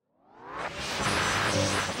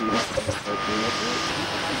Hey,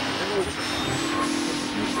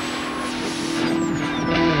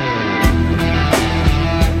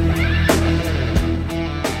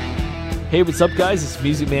 what's up, guys? It's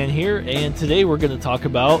Music Man here, and today we're going to talk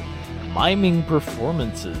about miming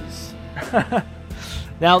performances.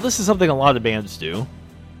 Now, this is something a lot of bands do.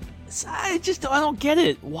 I don't get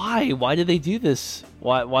it. Why? Why do they do this?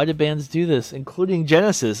 Why do bands do this? Including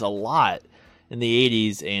Genesis a lot in the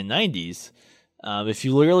 80s and 90s. If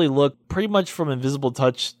you literally look pretty much from Invisible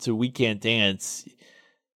Touch to We Can't Dance,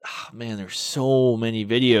 man, there's so many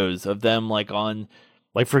videos of them like on...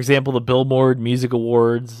 Like, for example, the Billboard Music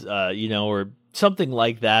Awards, or something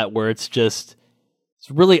like that, where it's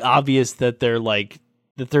really obvious that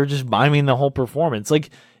they're just miming the whole performance. Like,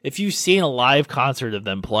 if you've seen a live concert of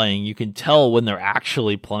them playing, you can tell when they're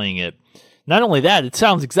actually playing it. Not only that, it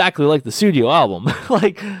sounds exactly like the studio album.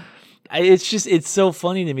 It's so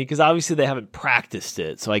funny to me because obviously they haven't practiced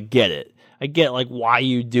it, so I get it. I get, why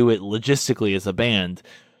you do it logistically as a band.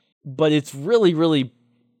 But it's really, really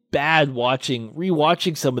bad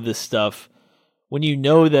rewatching some of this stuff when you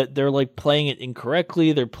know that they're playing it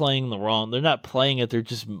incorrectly, they're not playing it, they're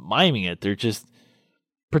just miming it, they're just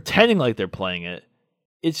pretending like they're playing it.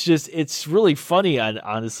 It's really funny,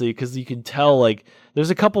 honestly, because you can tell there's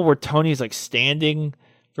a couple where Tony's standing,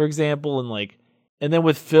 for example, and then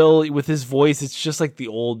with Phil with his voice, it's just like the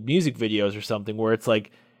old music videos or something where it's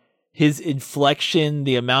his inflection,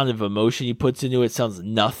 the amount of emotion he puts into it sounds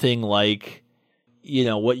nothing like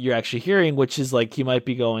what you're actually hearing, which is he might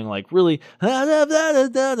be going really,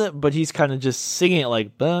 but he's kind of just singing it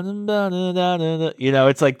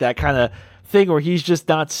it's like that kind of thing where he's just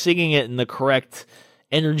not singing it in the correct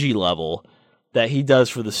energy level that he does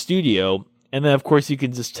for the studio. And then of course you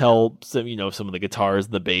can just tell some of the guitars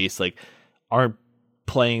and the bass aren't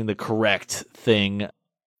playing the correct thing.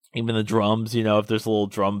 Even the drums, if there's a little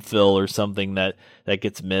drum fill or something that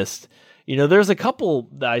gets missed. There's a couple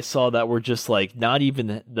that I saw that were just not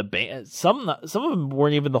even the band. Some of them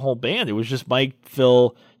weren't even the whole band. It was just Mike,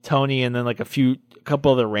 Phil, Tony, and then a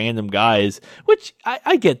couple other random guys. Which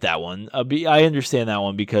I get that one. I understand that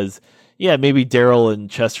one because maybe Daryl and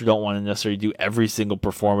Chester don't want to necessarily do every single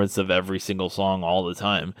performance of every single song all the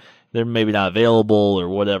time. They're maybe not available or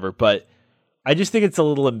whatever. But I just think it's a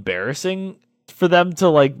little embarrassing for them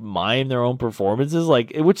to mime their own performances.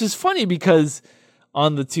 Which is funny because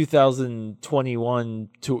on the 2021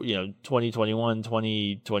 to 2021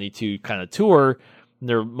 2022 kind of tour,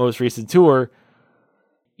 their most recent tour,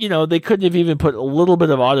 they couldn't have even put a little bit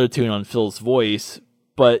of auto-tune on Phil's voice,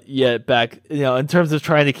 but yet back in terms of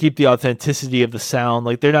trying to keep the authenticity of the sound,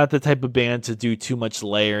 they're not the type of band to do too much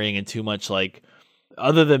layering and too much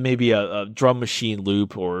other than maybe a drum machine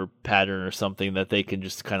loop or pattern or something that they can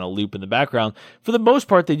just kind of loop in the background. For the most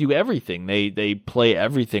part, they do everything. They play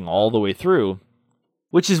everything all the way through.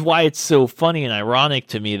 Which is why it's so funny and ironic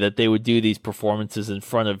to me that they would do these performances in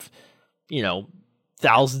front of,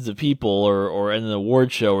 thousands of people or in an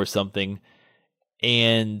award show or something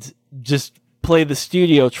and just play the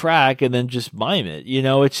studio track and then just mime it.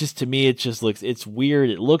 It's just, to me, it's weird.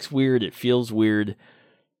 It looks weird. It feels weird.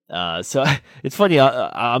 So it's funny.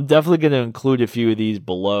 I'm definitely going to include a few of these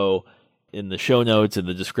below in the show notes and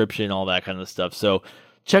the description, all that kind of stuff. So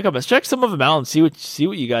check some of them out and see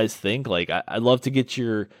what you guys think. I'd love to get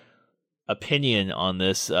your opinion on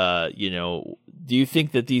this. Do you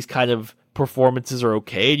think that these kind of performances are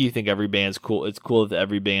okay? Do you think every band's cool? It's cool that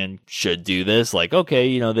every band should do this.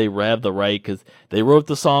 Okay, they have the right because they wrote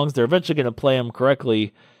the songs. They're eventually going to play them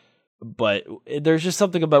correctly. But there's just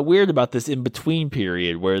something weird about this in between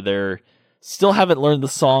period where they're still haven't learned the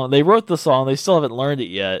song. They wrote the song. They still haven't learned it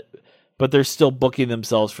yet, but they're still booking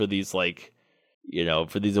themselves for these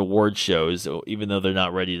for these award shows, even though they're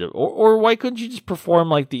not ready to, or why couldn't you just perform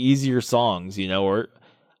the easier songs, or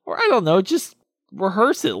I don't know, just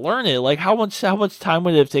rehearse it, learn it. How much time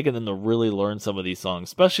would it have taken them to really learn some of these songs,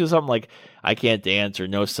 especially something like I Can't Dance or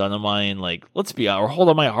No Son of Mine, or Hold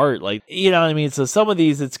on My Heart, you know what I mean? So some of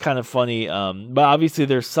these, it's kind of funny, but obviously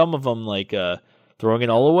there's some of them Throwing It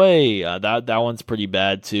All Away, that one's pretty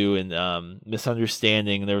bad too, and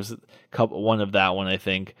Misunderstanding, there was one of that one, I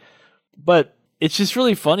think, but it's just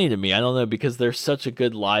really funny to me. I don't know, because they're such a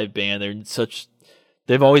good live band.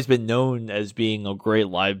 They've always been known as being a great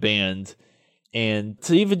live band. And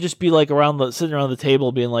to even just be sitting around the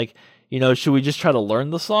table being should we just try to learn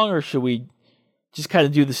the song, or should we just kind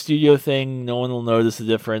of do the studio thing? No one will notice the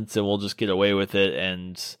difference and we'll just get away with it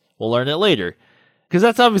and we'll learn it later. Because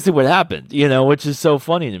that's obviously what happened, which is so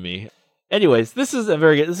funny to me. Anyways, this is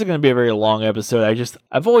going to be a very long episode.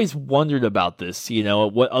 I've always wondered about this,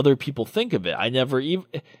 what other people think of it. I never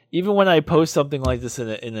even when I post something like this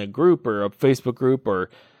in a group or a Facebook group or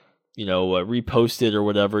repost it or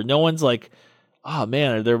whatever, no one's like, oh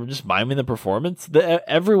man, they're just miming the performance.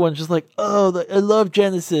 Everyone's just like, oh, I love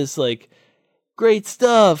Genesis, like great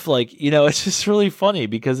stuff. Like, it's just really funny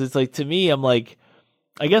because it's like, to me, I'm like,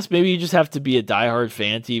 I guess maybe you just have to be a diehard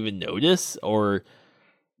fan to even notice, or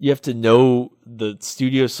you have to know the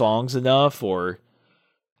studio songs enough, or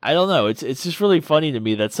I don't know. It's just really funny to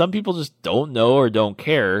me that some people just don't know or don't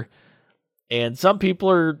care. And some people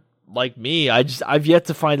are like me. I've yet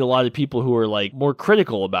to find a lot of people who are like more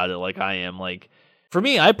critical about it like I am. Like, for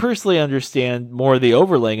me, I personally understand more of the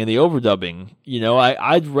overlaying and the overdubbing.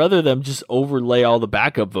 I'd rather them just overlay all the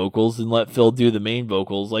backup vocals and let Phil do the main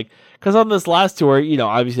vocals. Like, because on this last tour,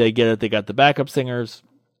 obviously I get it, they got the backup singers,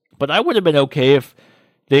 but I would have been okay if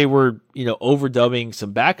they were, overdubbing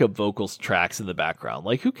some backup vocals tracks in the background.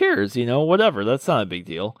 Like, who cares? Whatever. That's not a big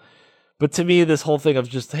deal. But to me, this whole thing of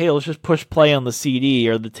just, hey, let's just push play on the CD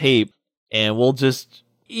or the tape, and we'll just,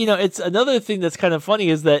 it's another thing that's kind of funny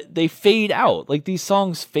is that they fade out. Like, these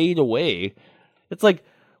songs fade away. It's like,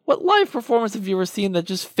 what live performance have you ever seen that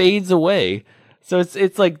just fades away? So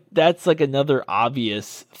it's like, that's like another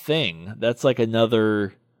obvious thing. That's like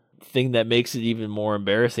another thing that makes it even more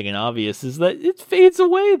embarrassing and obvious, is that it fades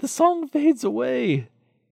away. The song fades away.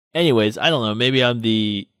 Anyways, I don't know. Maybe I'm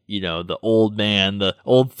the old man, the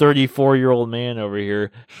old 34-year-old man over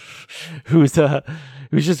here who's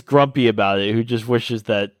just grumpy about it, who just wishes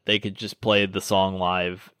that they could just play the song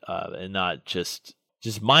live and not just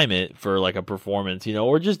mime it for like a performance,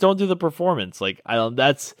 or just don't do the performance. Like,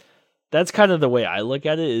 that's kind of the way I look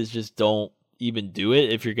at it, is just don't even do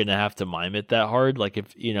it if you're going to have to mime it that hard. Like,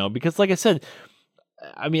 if, because like I said,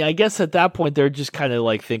 I mean, I guess at that point they're just kind of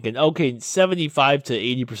like thinking, okay, 75 to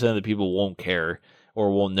 80% of the people won't care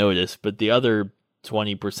or won't notice, but the other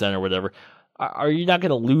 20% or whatever, are you not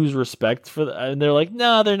going to lose respect for that? And they're like,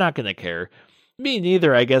 no, they're not going to care. Me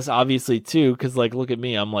neither, I guess, obviously, too, because, like, look at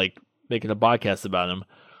me, I'm, like, making a podcast about him.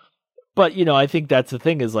 But, I think that's the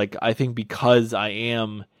thing, is, like, I think because I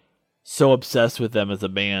am so obsessed with them as a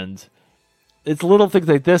band, it's little things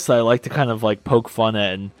like this that I like to kind of, like, poke fun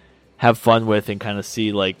at and have fun with and kind of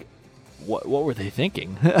see, like, what were they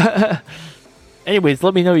thinking? Anyways,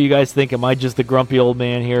 let me know what you guys think. Am I just the grumpy old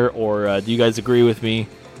man here, or do you guys agree with me?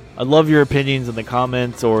 I'd love your opinions in the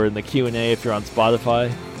comments or in the Q&A if you're on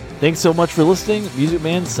Spotify. Thanks so much for listening. Music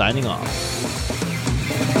Man signing off.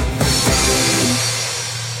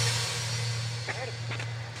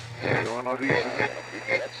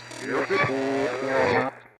 You wanna